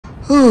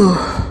Whew.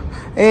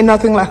 Ain't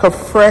nothing like a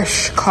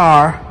fresh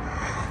car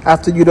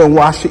after you don't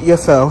wash it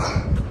yourself.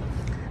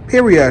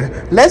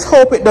 Period. Let's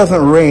hope it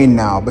doesn't rain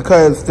now,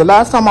 because the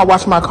last time I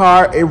washed my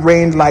car, it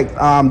rained like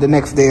the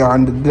next day or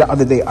the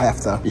other day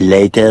after.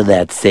 Later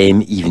that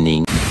same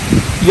evening.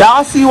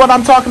 Y'all see what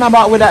I'm talking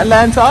about with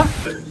Atlanta?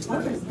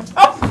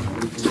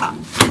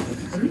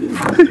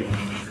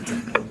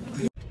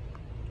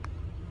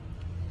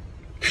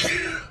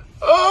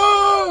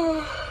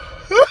 Oh.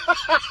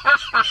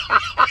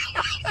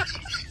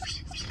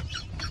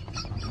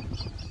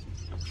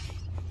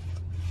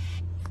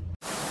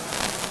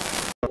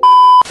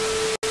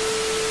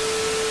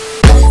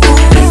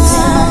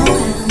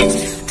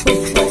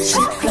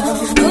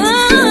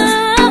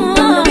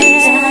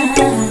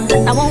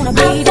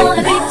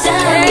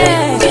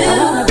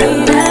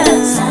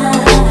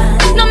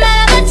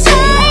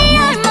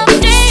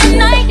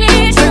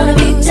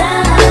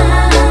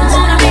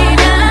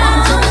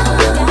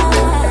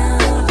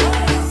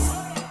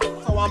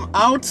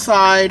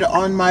 Outside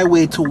on my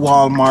way to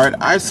Walmart.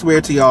 I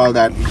swear to y'all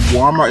that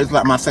Walmart is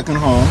like my second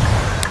home.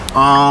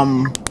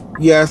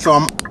 Yeah, so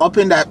I'm up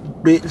in that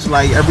bitch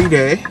like every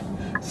day.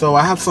 So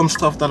I have some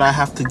stuff that I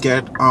have to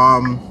get.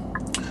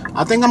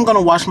 I think I'm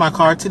gonna wash my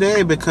car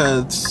today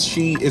because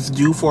she is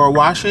due for a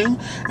washing,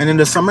 and in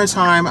the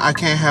summertime I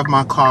can't have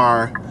my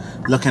car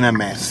looking a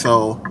mess.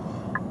 So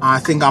I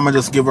think I'm gonna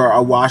just give her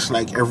a wash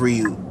like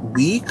every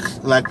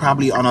week, like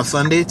probably on a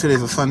Sunday.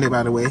 Today's a Sunday,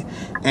 by the way,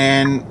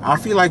 and I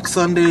feel like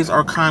Sundays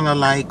are kind of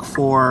like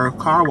for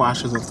car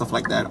washes and stuff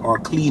like that, or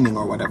cleaning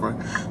or whatever.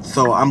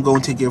 So I'm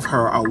going to give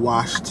her a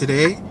wash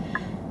today,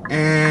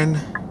 and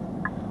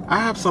I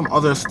have some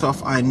other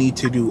stuff I need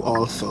to do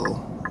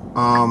also.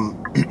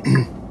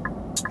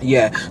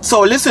 Yeah,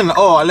 so listen,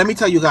 let me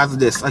tell you guys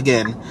this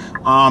again,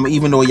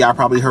 even though y'all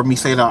probably heard me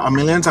say that a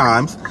million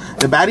times.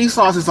 The Baddie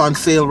sauce is on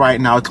sale right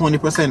now,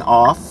 20%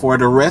 off for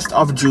the rest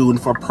of June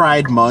for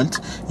Pride Month.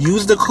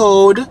 Use the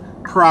code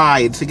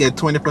PRIDE to get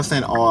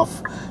 20%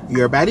 off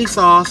your Baddie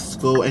sauce.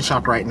 Go and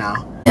shop right now.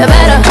 You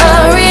better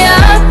hurry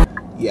up.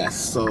 Yes,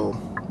 so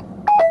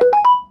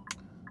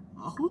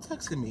who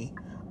texted me?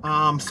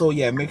 So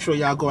yeah, make sure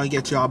y'all go and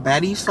get y'all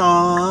Baddie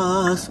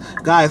sauce.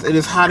 Guys, it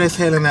is hot as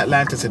hell in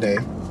Atlanta today.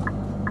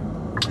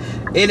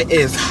 It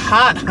is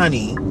hot,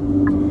 honey.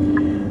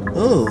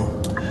 Ooh.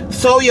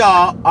 So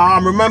y'all,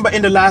 remember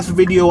in the last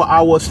video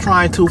I was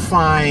trying to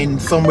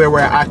find somewhere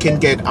where I can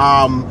get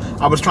I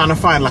was trying to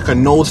find like a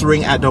nose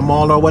ring at the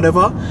mall or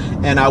whatever,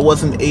 and I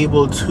wasn't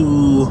able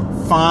to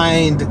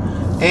find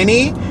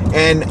any,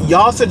 and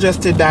y'all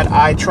suggested that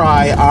I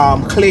try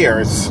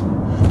Claire's.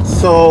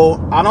 So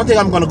I don't think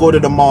I'm gonna go to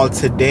the mall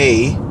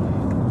today,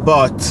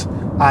 but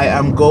I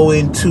am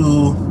going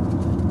to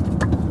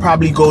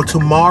probably go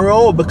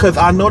tomorrow, because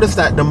I noticed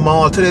that the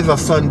mall, today's a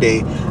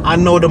Sunday, I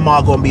know the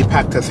mall gonna be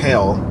packed as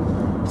hell.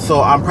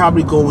 So I'm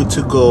probably going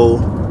to go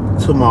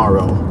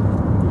tomorrow.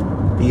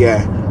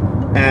 Yeah.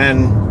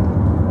 And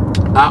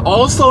I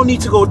also need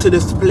to go to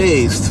this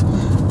place.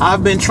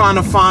 I've been trying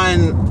to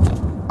find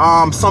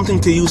something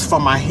to use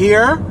for my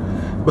hair,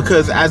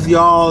 because as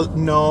y'all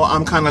know,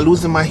 I'm kind of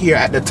losing my hair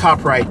at the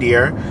top right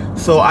there.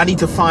 So I need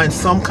to find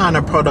some kind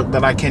of product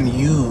that I can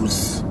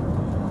use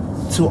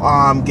to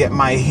get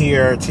my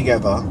hair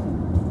together.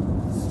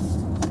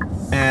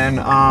 And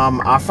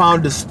I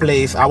found this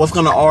place. I was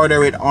gonna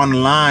order it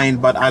online,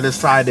 but I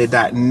decided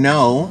that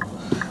no,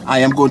 I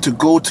am going to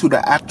go to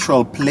the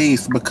actual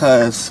place,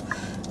 because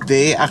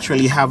they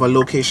actually have a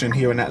location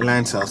here in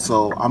Atlanta.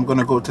 So I'm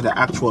gonna go to the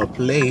actual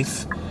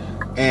place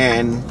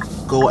and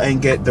go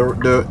and get the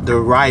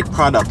right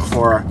product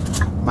for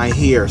my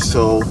hair,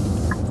 so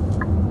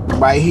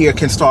my hair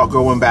can start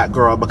growing back,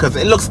 girl, because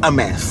it looks a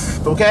mess,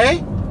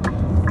 okay?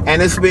 And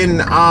it's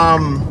been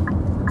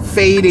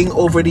fading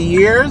over the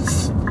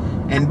years,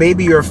 and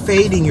baby, you're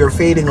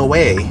fading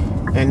away,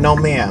 and no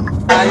ma'am.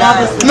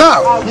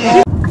 No!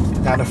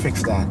 Gotta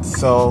fix that.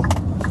 So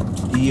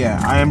yeah,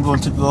 I am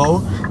going to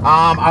go.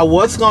 I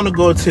was gonna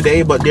go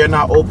today, but they're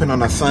not open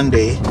on a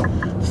Sunday,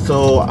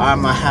 so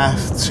I'm gonna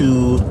have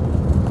to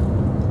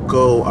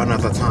go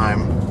another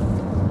time.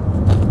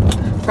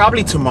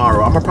 Probably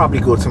tomorrow. I'm gonna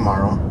probably go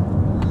tomorrow.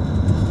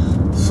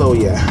 So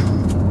yeah.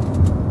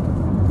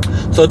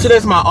 So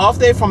today's my off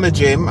day from the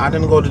gym. I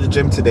didn't go to the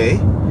gym today.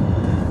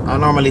 I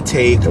normally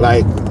take,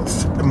 like,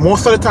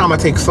 most of the time I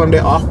take Sunday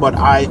off, but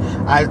I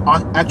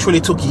actually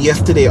took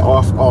yesterday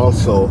off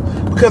also,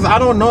 because I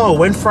don't know,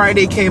 when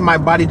Friday came, my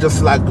body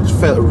just like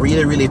felt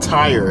really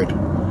tired.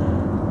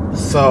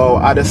 So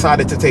I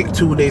decided to take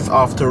 2 days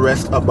off to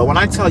rest up. But when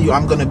I tell you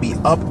I'm gonna be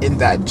up in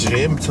that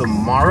gym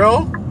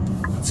tomorrow,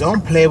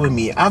 don't play with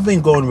me. I've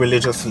been going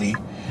religiously,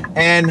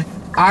 and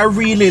I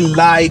really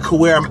like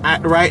where I'm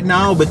at right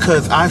now,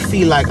 because I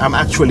feel like I'm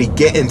actually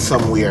getting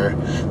somewhere.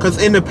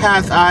 Because in the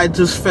past I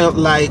just felt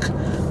like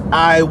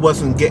I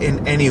wasn't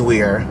getting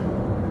anywhere,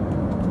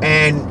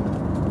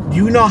 and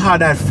you know how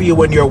that feel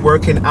when you're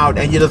working out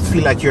and you just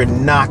feel like you're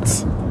not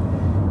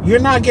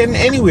getting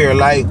anywhere.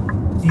 Like,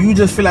 you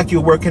just feel like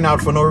you're working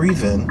out for no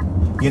reason.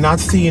 You're not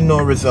seeing no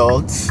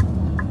results.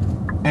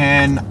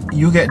 And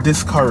you get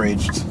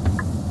discouraged.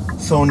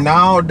 So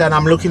now that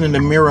I'm looking in the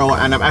mirror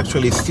and I'm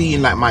actually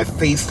seeing like my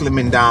face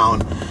slimming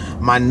down,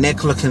 my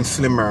neck looking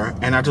slimmer,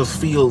 and I just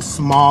feel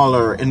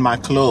smaller in my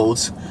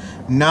clothes,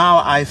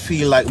 now I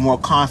feel like more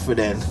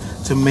confident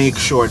to make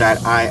sure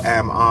that I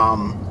am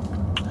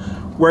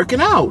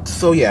working out.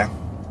 So yeah.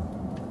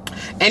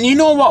 And you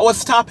know what was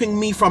stopping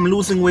me from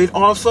losing weight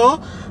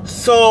also?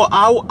 So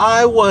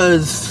I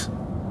was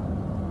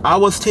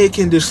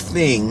taking this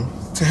thing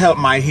to help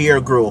my hair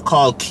grow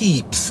called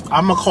Keeps.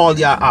 I'm gonna call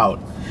y'all out.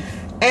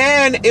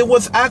 And it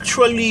was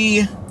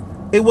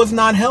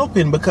not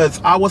helping because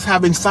I was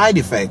having side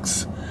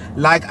effects.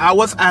 Like I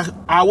was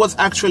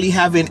actually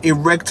having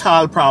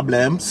erectile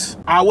problems.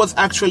 Oh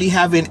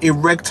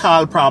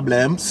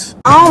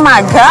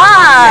my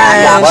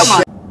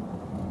gosh.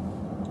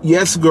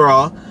 Yes,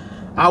 girl.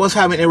 I was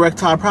having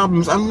erectile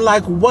problems. I'm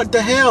like, what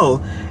the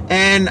hell?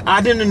 And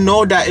I didn't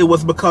know that it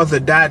was because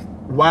of that,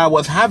 why I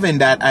was having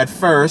that at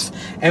first.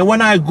 And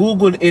when I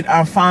Googled it,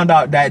 I found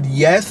out that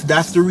yes,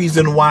 that's the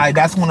reason why.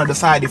 That's one of the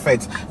side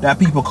effects that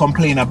people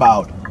complain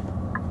about.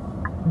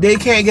 They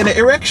can't get an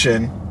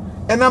erection.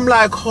 And I'm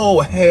like, oh,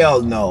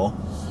 hell no.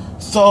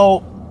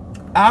 So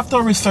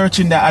after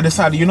researching that, I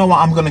decided, you know what,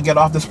 I'm going to get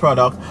off this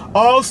product.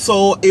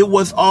 Also, it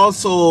was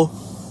also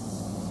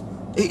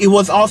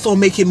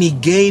making me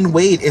gain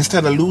weight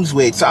instead of lose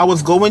weight. So I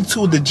was going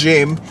to the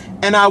gym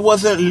and I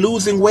wasn't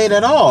losing weight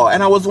at all.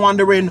 And I was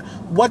wondering,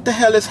 what the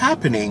hell is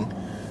happening?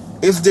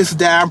 Is this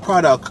damn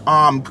product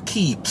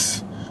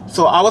Keeps?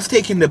 So I was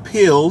taking the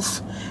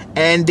pills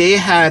and they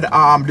had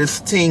this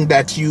thing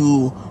that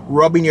you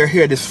rub in your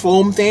hair, this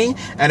foam thing,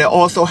 and it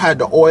also had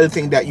the oil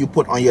thing that you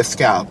put on your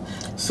scalp.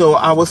 So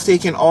I was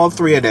taking all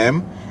three of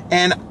them,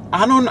 and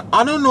I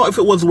don't know if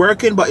it was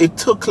working, but it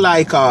took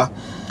like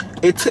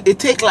it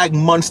take like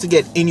months to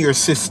get in your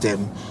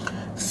system.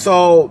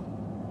 So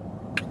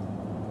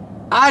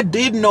I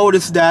did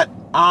notice that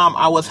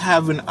I was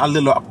having a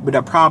little bit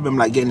of problem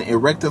like getting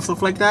erect and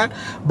stuff like that,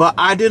 but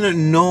I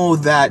didn't know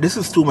that this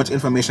is too much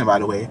information, by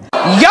the way.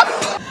 Yep.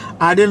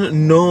 I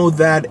didn't know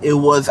that it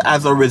was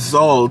as a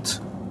result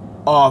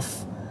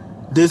of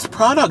this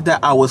product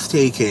that I was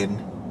taking.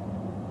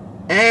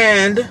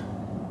 And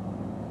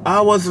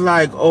I was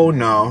like, oh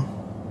no.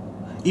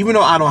 Even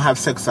though I don't have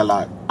sex a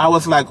lot, I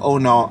was like, oh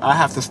no, I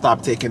have to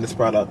stop taking this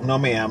product. No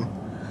ma'am.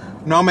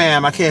 No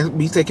ma'am, I can't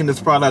be taking this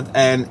product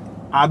and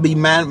I'll be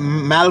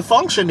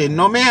malfunctioning.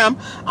 No ma'am,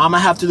 I'm gonna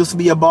have to just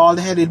be a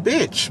bald-headed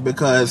bitch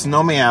because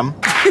no ma'am.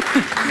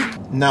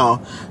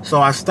 No.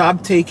 So I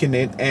stopped taking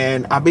it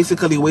and I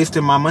basically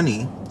wasted my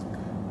money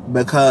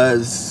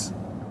because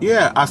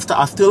yeah, I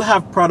still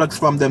have products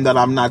from them that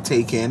I'm not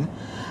taking.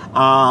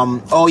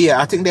 Oh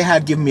yeah, I think they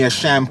had given me a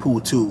shampoo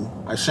too.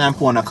 A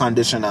shampoo and a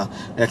conditioner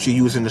that you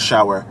use in the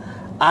shower.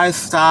 I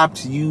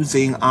stopped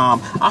using,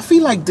 I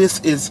feel like this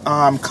is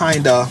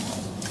kind of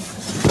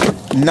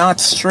not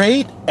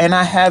straight. And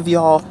I have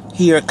y'all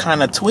here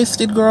kind of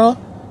twisted, girl.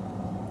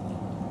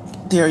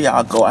 There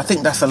y'all go. I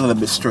think that's a little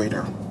bit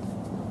straighter.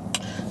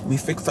 Let me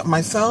fix up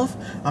myself.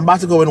 I'm about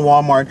to go in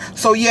Walmart.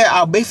 So yeah,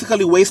 I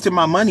basically wasted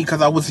my money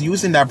because I was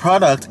using that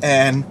product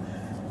and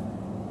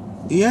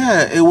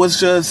yeah, it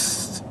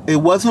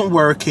wasn't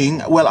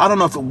working. Well, I don't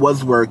know if it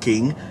was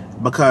working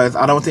because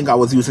I don't think I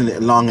was using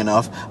it long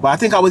enough, but I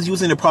think I was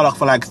using the product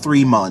for like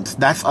 3 months.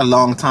 That's a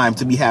long time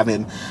to be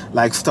having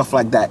like stuff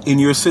like that in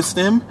your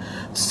system.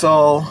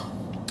 So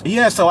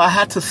yeah, so I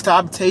had to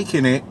stop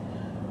taking it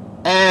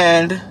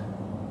and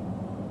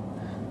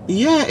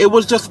yeah, it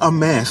was just a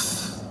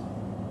mess.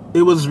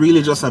 It was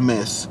really just a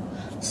mess.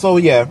 So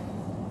yeah,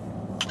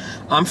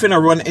 I'm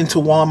finna run into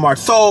Walmart.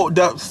 So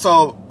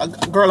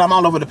girl, I'm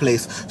all over the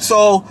place.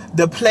 So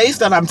the place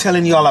that I'm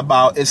telling y'all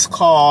about is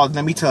called,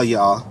 let me tell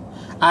y'all,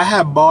 I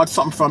have bought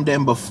something from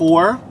them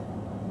before,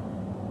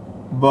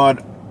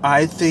 but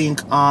I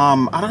think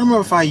I don't remember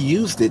if I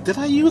used it. Did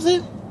I use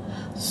it?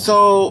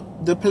 So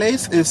the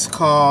place is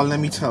called, let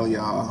me tell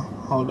y'all,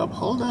 hold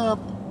up.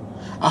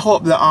 I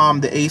hope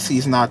the AC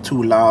is not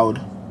too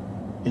loud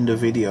in the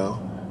video.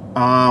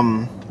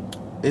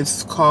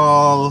 It's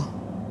called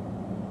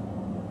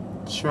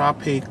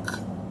Tropic.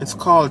 It's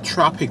called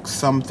Tropic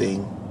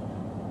something.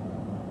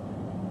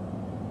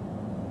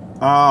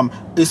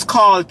 It's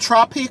called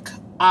Tropic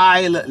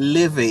Isle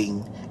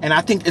Living, and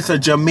I think it's a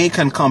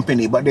Jamaican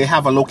company, but they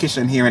have a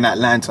location here in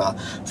Atlanta.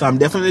 So I'm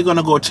definitely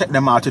gonna go check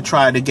them out to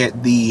try to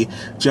get the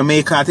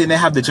Jamaica. I think they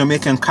have the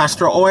Jamaican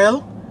castor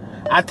oil.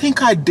 I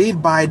think I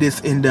did buy this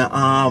in the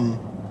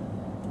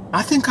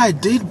I think I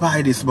did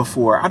buy this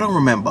before. I don't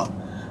remember.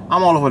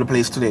 I'm all over the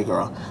place today,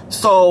 girl.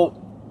 So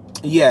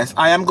yes,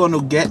 I am going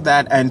to get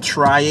that and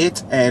try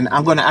it, and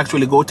I'm going to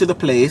actually go to the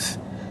place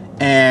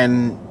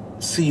and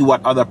see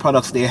what other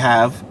products they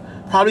have.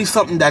 Probably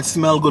something that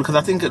smells good, because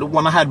I think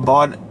when I had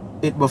bought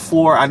it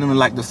before, I didn't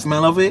like the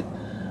smell of it.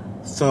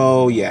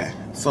 So yeah,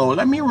 so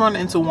let me run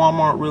into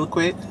Walmart real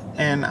quick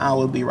and I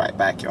will be right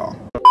back, y'all.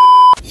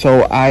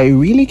 So I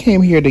really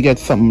came here to get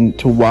something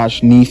to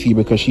wash Niecy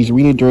because she's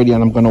really dirty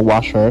and I'm going to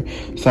wash her.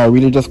 So I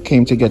really just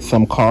came to get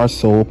some car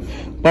soap,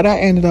 but I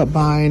ended up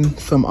buying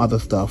some other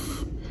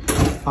stuff.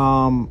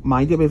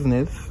 mind your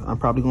business. I'm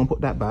probably gonna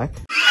put that back.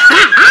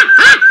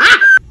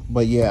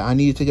 But yeah, I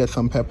need to get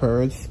some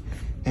peppers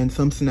and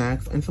some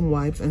snacks and some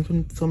wipes and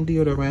some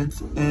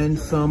deodorants and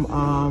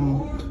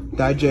some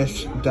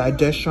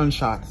digestion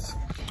shots.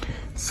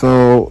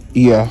 So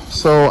yeah,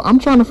 so I'm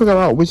trying to figure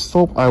out which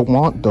soap I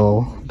want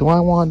though. Do I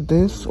want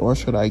this or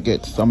should I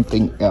get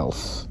something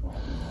else?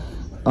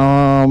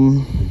 I'll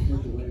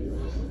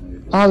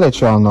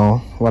let y'all know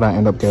what I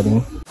end up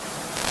getting.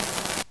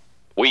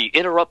 We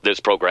interrupt this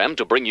program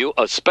to bring you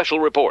a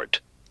special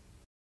report.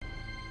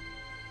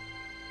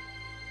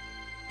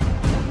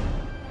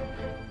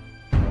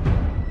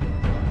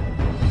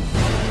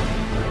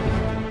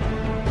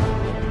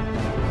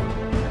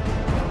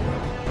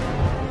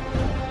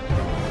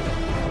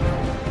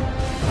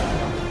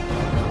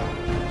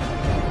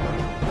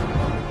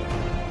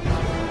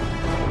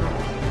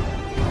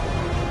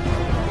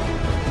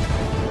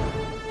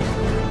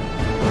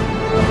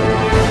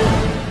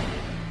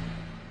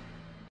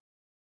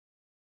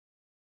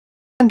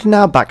 And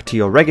now back to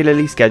your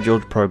regularly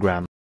scheduled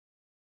program.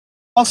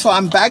 Also,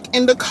 I'm back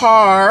in the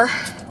car.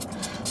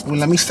 Well,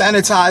 let me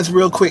sanitize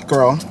real quick,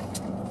 girl.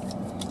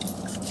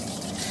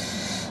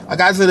 I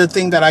got the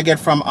thing that I get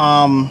from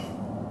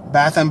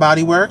Bath and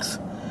Body Works.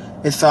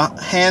 It's a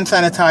hand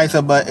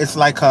sanitizer, but it's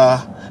like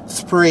a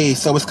spray,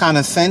 so it's kind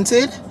of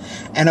scented.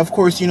 And of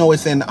course, you know,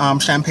 it's in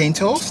champagne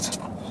toast.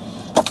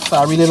 So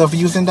I really love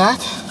using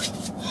that.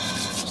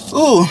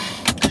 Ooh.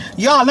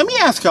 Y'all, let me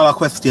ask y'all a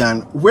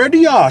question. Where do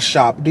y'all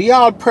shop? Do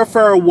y'all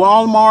prefer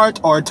Walmart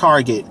or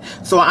Target?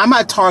 So I'm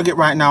at Target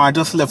right now. I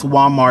just left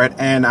Walmart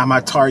and I'm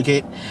at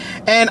Target.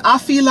 And I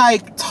feel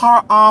like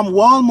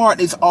Walmart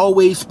is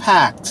always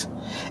packed.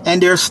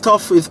 And their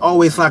stuff is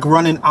always like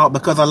running out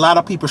because a lot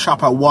of people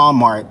shop at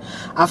Walmart.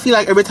 I feel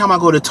like every time I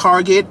go to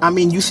Target, I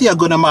mean, you see a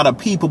good amount of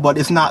people, but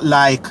it's not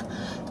like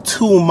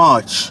too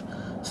much.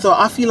 So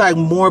I feel like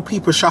more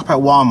people shop at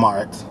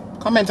Walmart.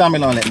 Comment down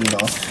below and let me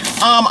know.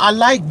 I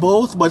like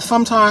both, but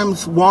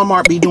sometimes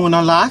Walmart be doing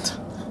a lot.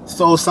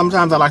 So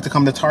sometimes I like to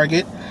come to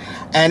Target.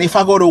 And if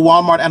I go to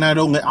Walmart and I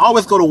don't get, I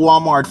always go to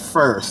Walmart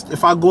first.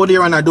 If I go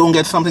there and I don't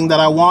get something that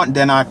I want,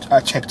 then I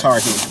check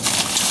Target.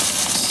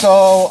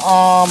 So,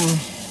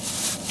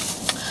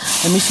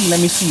 let me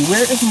see.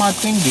 Where is my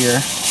thing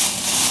there?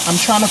 I'm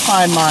trying to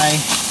find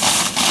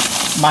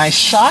my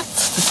shot,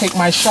 to take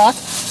my shot.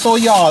 So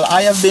y'all,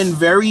 I have been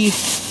very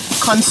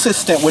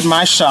consistent with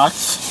my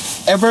shots.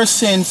 Ever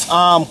since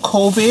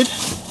COVID,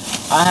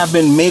 I have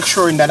been making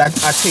sure that I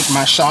take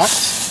my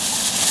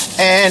shots,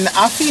 and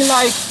I feel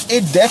like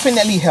it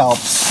definitely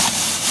helps.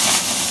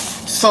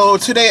 So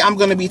today I'm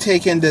going to be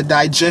taking the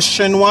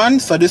digestion one.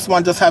 So this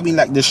one just having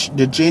like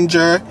the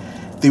ginger,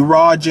 the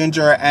raw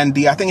ginger, and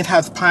I think it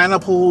has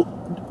pineapple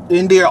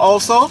in there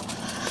also.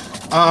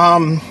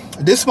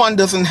 This one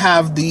doesn't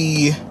have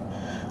the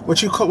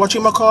what you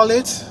call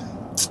it?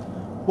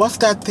 What's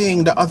that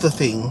thing? The other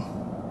thing.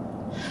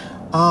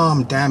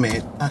 Damn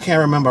it, I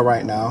can't remember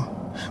right now.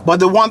 But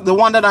the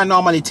one that I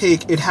normally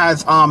take, it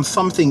has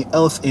something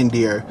else in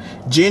there.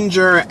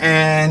 Ginger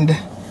and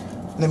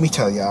let me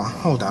tell y'all.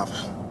 Hold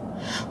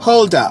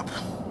up.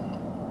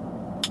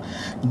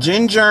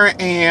 Ginger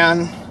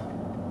and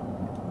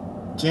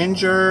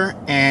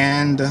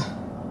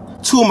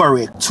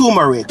turmeric.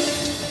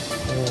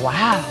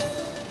 Wow.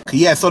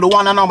 Yeah, so the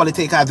one I normally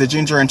take has the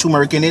ginger and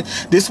turmeric in it.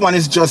 This one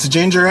is just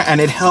ginger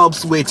and it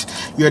helps with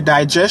your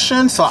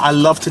digestion, so I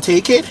love to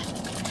take it.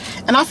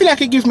 And I feel like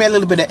it gives me a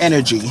little bit of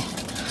energy.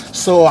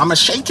 So I'm gonna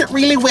shake it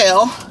really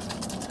well.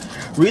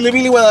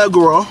 Really well,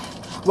 girl.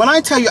 When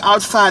I tell you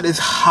outside is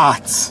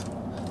hot,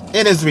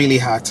 it is really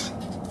hot.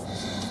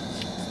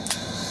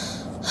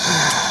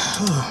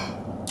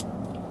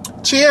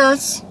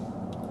 Cheers.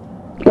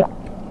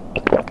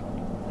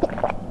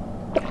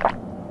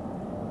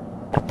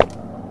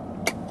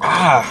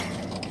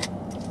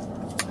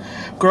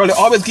 Girl, they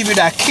always give you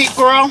that kick,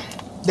 girl,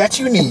 that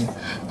you need.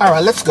 All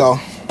right, let's go.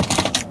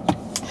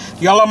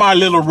 Y'all are my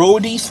little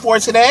roadies for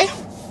today.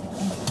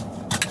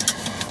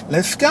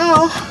 Let's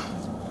go.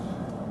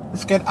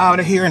 Let's get out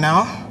of here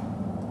now.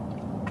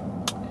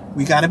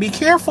 We gotta be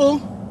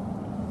careful.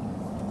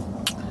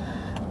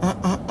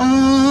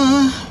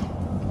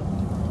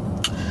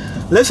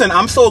 Listen,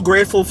 I'm so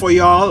grateful for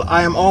y'all.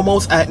 I am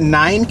almost at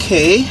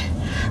 9K.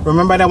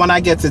 Remember that when I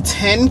get to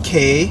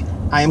 10K,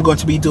 I am going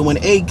to be doing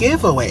a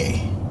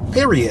giveaway.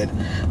 Period.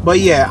 But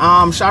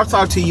yeah, shouts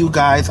out to you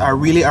guys. I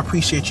really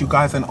appreciate you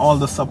guys and all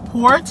the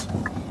support.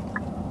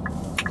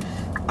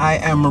 I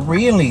am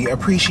really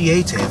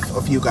appreciative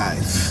of you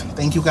guys.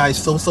 Thank you guys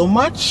so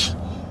much.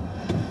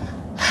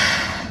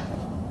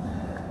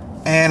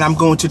 And I'm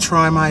going to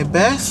try my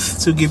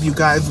best to give you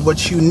guys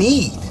what you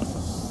need.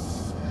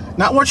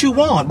 Not what you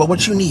want, but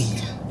what you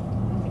need.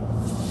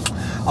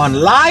 On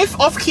Life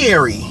of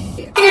Carrie.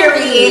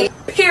 Period.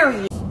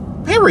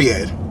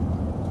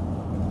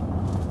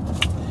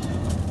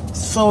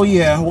 So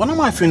yeah, what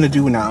am I finna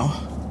do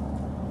now?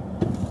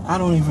 I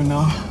don't even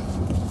know.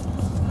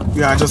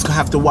 Yeah, I just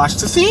have to watch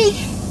to see.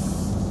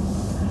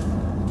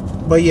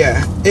 But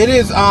yeah, it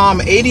is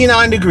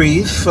 89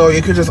 degrees, so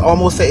you could just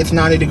almost say it's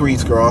 90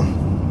 degrees, girl.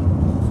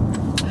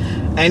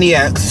 And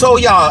yeah, so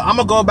y'all, I'm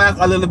gonna go back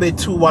a little bit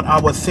to what I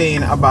was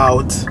saying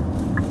about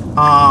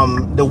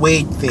the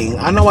weight thing.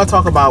 I know I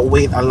talk about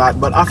weight a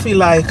lot, but I feel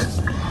like,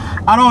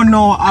 I don't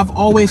know, I've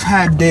always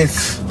had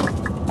this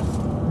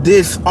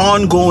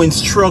ongoing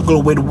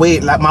struggle with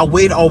weight. Like my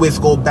weight always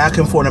go back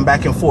and forth and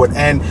back and forth.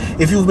 And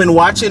if you've been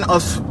watching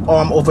us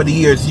over the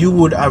years, you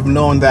would have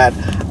known that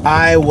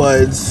I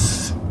was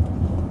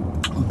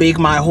big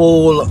my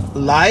whole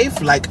life,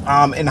 like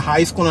in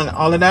high school and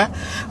all of that.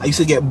 I used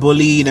to get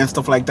bullied and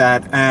stuff like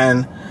that.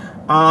 And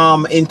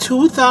in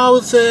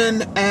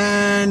 2000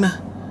 and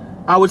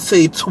I would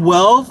say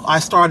 12, I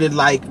started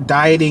like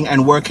dieting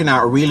and working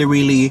out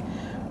really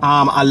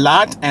a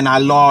lot, and I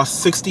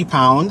lost 60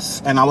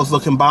 pounds, and I was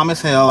looking bomb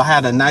as hell. I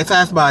had a nice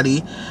ass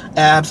body,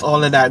 abs,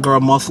 all of that, girl,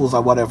 muscles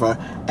or whatever.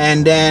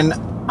 And then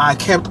I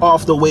kept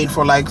off the weight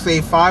for like say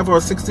 5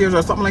 or 6 years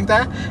or something like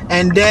that.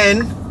 And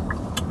then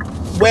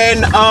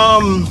when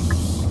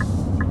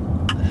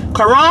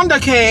Corona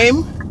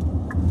came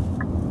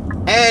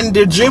and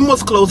the gym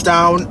was closed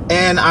down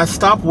and I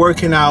stopped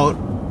working out,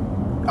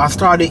 I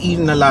started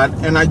eating a lot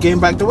and I gained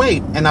back the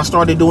weight, and I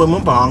started doing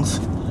mukbangs.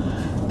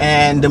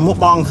 And the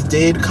mukbangs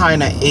did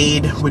kind of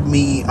aid with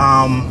me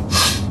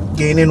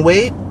gaining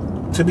weight,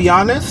 to be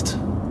honest.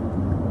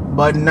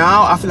 But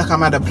now I feel like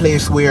I'm at a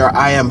place where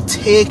I am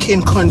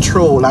taking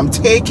control. I'm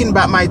taking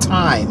back my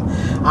time.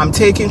 I'm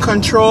taking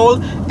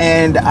control,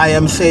 and I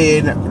am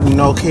saying,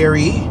 no,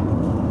 Carrie,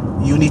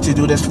 you need to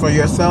do this for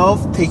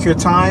yourself. Take your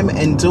time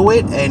and do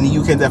it, and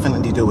you can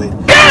definitely do it.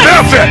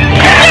 That's it!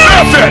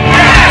 That's it!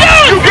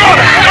 You got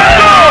it!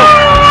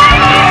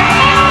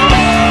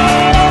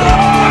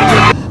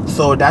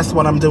 So that's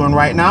what I'm doing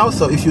right now.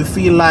 So if you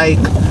feel like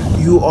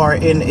you are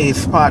in a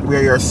spot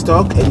where you're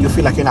stuck and you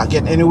feel like you're not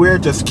getting anywhere,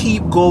 just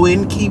keep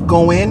going,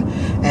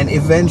 and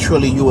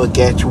eventually you will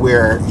get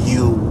where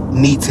you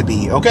need to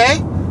be,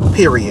 okay?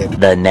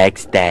 Period. The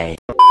next day.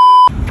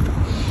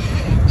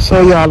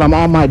 So y'all, I'm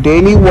on my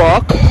daily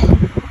walk,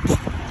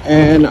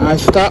 and I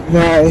stopped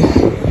by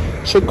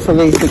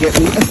Chick-fil-A to get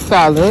me a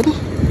salad.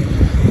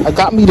 I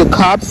got me the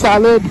Cobb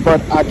salad,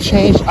 but I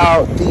changed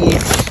out the,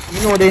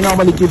 you know, they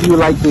normally give you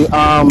like the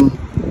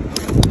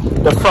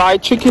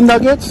fried chicken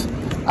nuggets.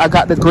 I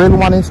got the grilled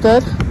one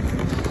instead.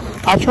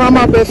 I try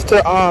my best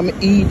to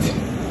eat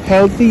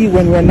healthy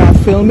when we're not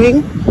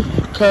filming,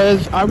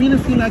 because I really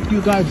feel like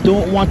you guys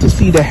don't want to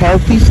see the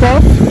healthy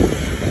stuff.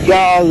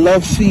 Y'all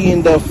love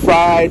seeing the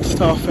fried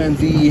stuff and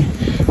the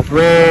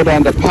bread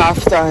and the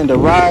pasta and the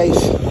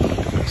rice.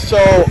 So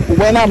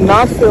when I'm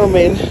not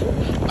filming,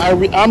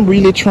 I'm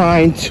really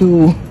trying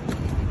to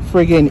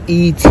friggin'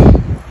 eat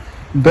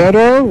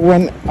better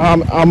when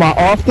on my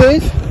off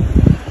days,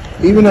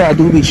 even though I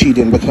do be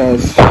cheating,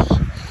 because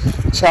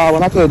child,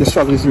 when I tell you the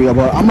struggle is real,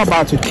 but I'm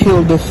about to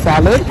kill this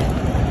salad.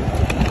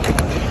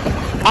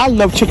 I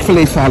love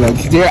Chick-fil-A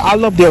salads. I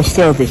love their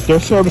service. Their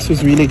service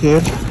is really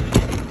good.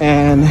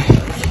 And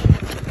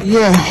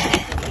yeah,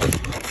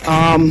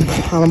 I'm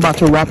about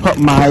to wrap up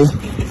my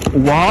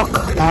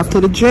walk after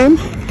the gym.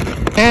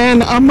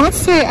 And I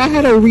must say, I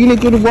had a really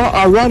good walk.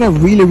 I ran a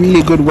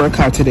really good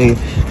workout today.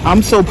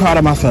 I'm so proud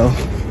of myself.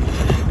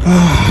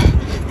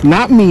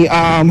 Not me,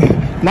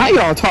 not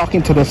y'all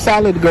talking to the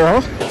salad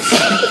girl.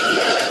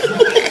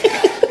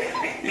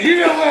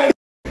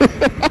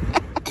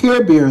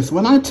 CareBears,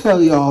 when I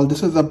tell y'all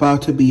this is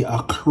about to be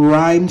a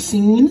crime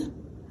scene,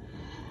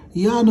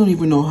 y'all don't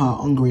even know how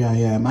hungry I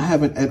am. I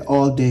haven't ate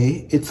all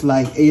day. It's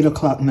like 8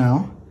 o'clock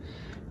now.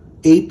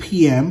 8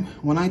 p.m.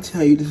 When I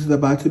tell you this is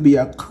about to be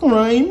a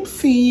crime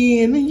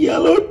scene,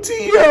 yellow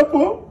tea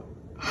apple.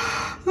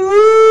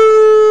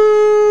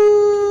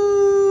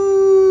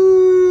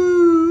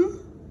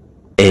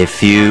 A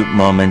few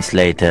moments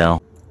later.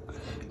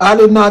 I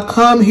did not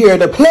come here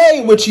to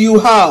play with you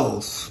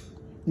hoes.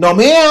 No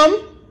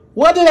ma'am.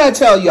 What did I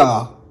tell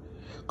y'all?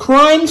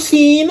 Crime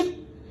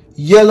scene,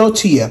 yellow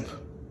tip.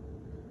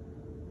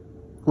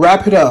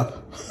 Wrap it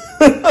up.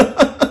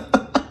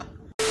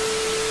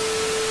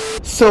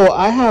 So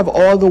I have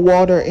all the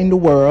water in the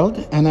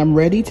world, and I'm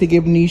ready to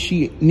give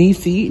Nishi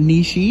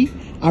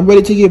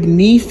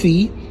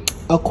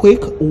a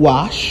quick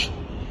wash.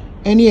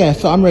 And yeah,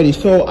 so I'm ready.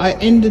 So I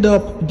ended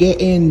up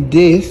getting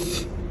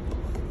this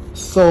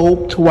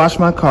soap to wash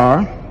my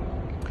car.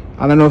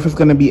 I don't know if it's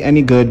gonna be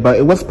any good, but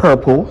it was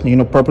purple. You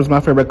know, purple's my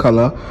favorite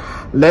color.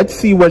 Let's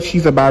see what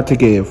she's about to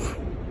give.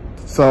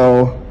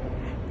 So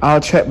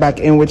I'll check back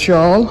in with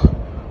y'all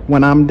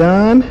when I'm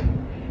done,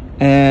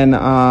 and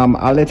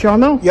I'll let y'all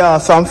know. Yeah,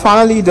 so I'm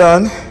finally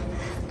done,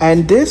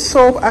 and this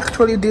soap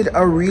actually did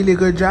a really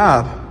good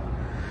job.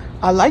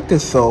 I like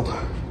this soap.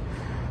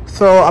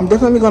 So I'm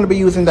definitely gonna be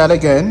using that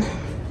again.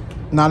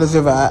 Not as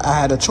if I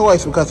had a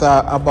choice, because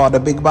I bought a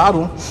big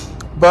bottle,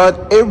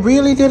 but it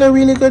really did a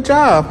really good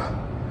job.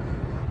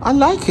 I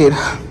like it.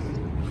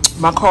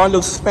 My car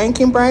looks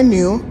spanking brand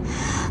new.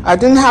 I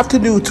didn't have to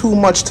do too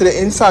much to the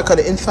inside, because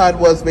the inside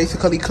was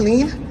basically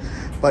clean,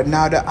 but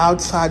now the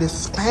outside is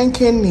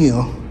spanking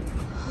new.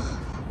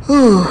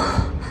 Whew.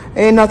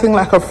 Ain't nothing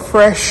like a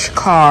fresh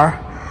car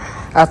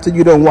after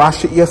you done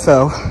wash it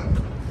yourself.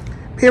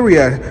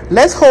 Period.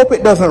 Let's hope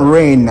it doesn't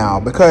rain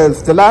now,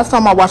 because the last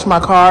time I washed my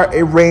car,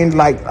 it rained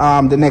like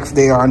the next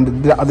day or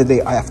the other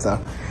day after.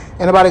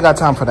 Ain't nobody got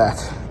time for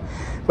that.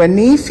 But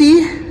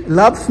Neefy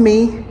loves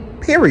me,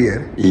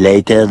 period.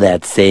 Later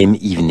that same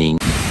evening.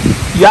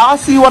 Y'all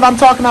see what I'm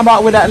talking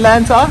about with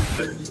Atlanta?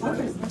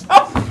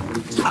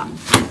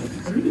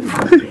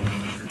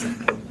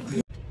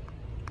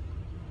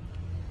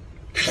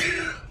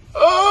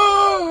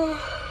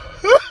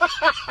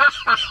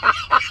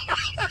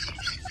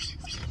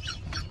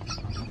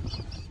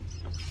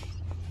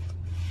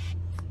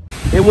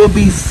 It will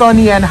be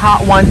sunny and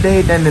hot one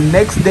day, then the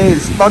next day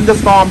is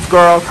thunderstorms,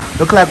 girl.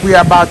 Look like we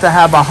are about to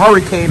have a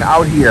hurricane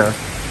out here.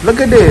 Look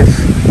at this.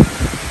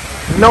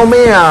 No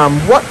ma'am,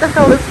 what the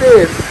hell is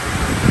this?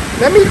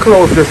 Let me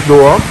close this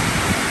door,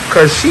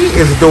 cause she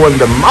is doing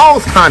the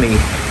most, honey.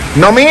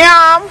 No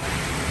ma'am.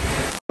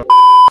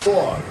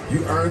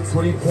 You earned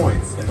 20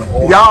 points in the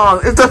Y'all,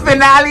 it's the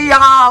finale,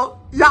 y'all.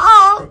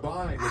 Y'all.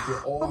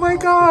 Oh my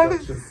god.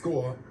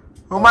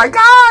 Oh my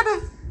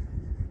god.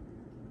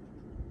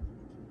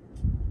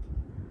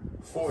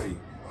 40,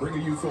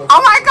 bringing you to a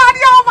Oh my god,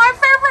 y'all,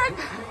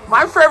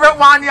 my favorite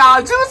one,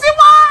 y'all. Juicy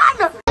one.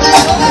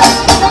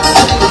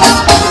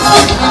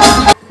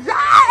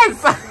 Yes.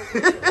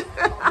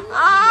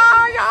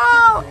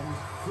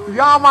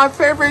 Y'all, my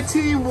favorite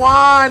team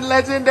won.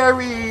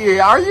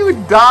 Legendary. Are you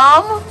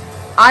dumb?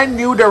 I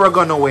knew they were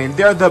gonna win.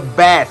 They're the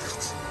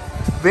best.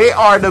 They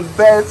are the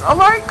best. Oh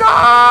my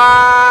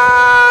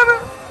god.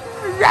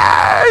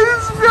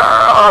 Yes,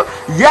 girl.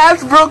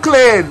 Yes,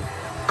 Brooklyn.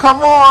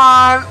 Come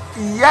on.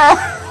 Yes.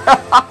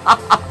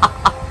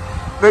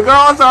 The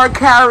girls are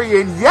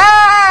carrying.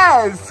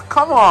 Yes.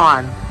 Come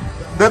on.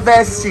 The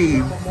best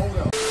team.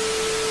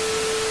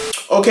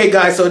 Okay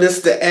guys, so this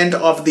is the end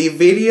of the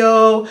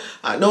video.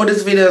 I know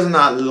this video is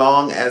not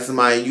long as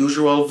my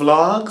usual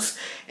vlogs,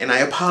 and I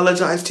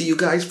apologize to you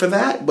guys for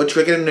that, but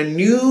you're getting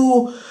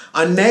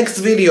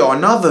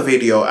another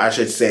video I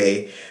should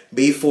say,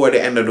 before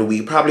the end of the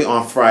week, probably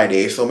on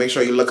Friday, so make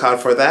sure you look out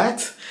for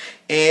that.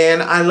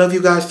 And I love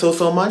you guys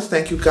so much.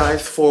 Thank you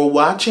guys for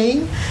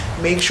watching.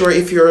 Make sure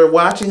if you're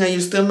watching and you're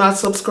still not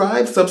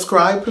subscribed,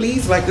 subscribe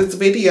please, like this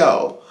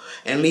video,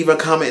 and leave a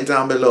comment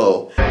down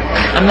below.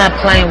 I'm not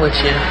playing with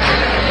you.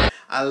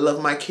 I love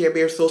my Care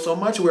Bears so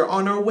much. We're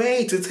on our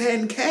way to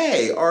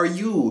 10K. Are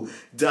you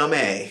dumb?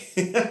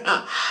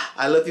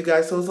 I love you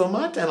guys so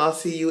much, and I'll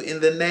see you in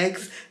the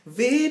next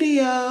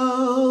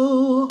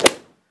video.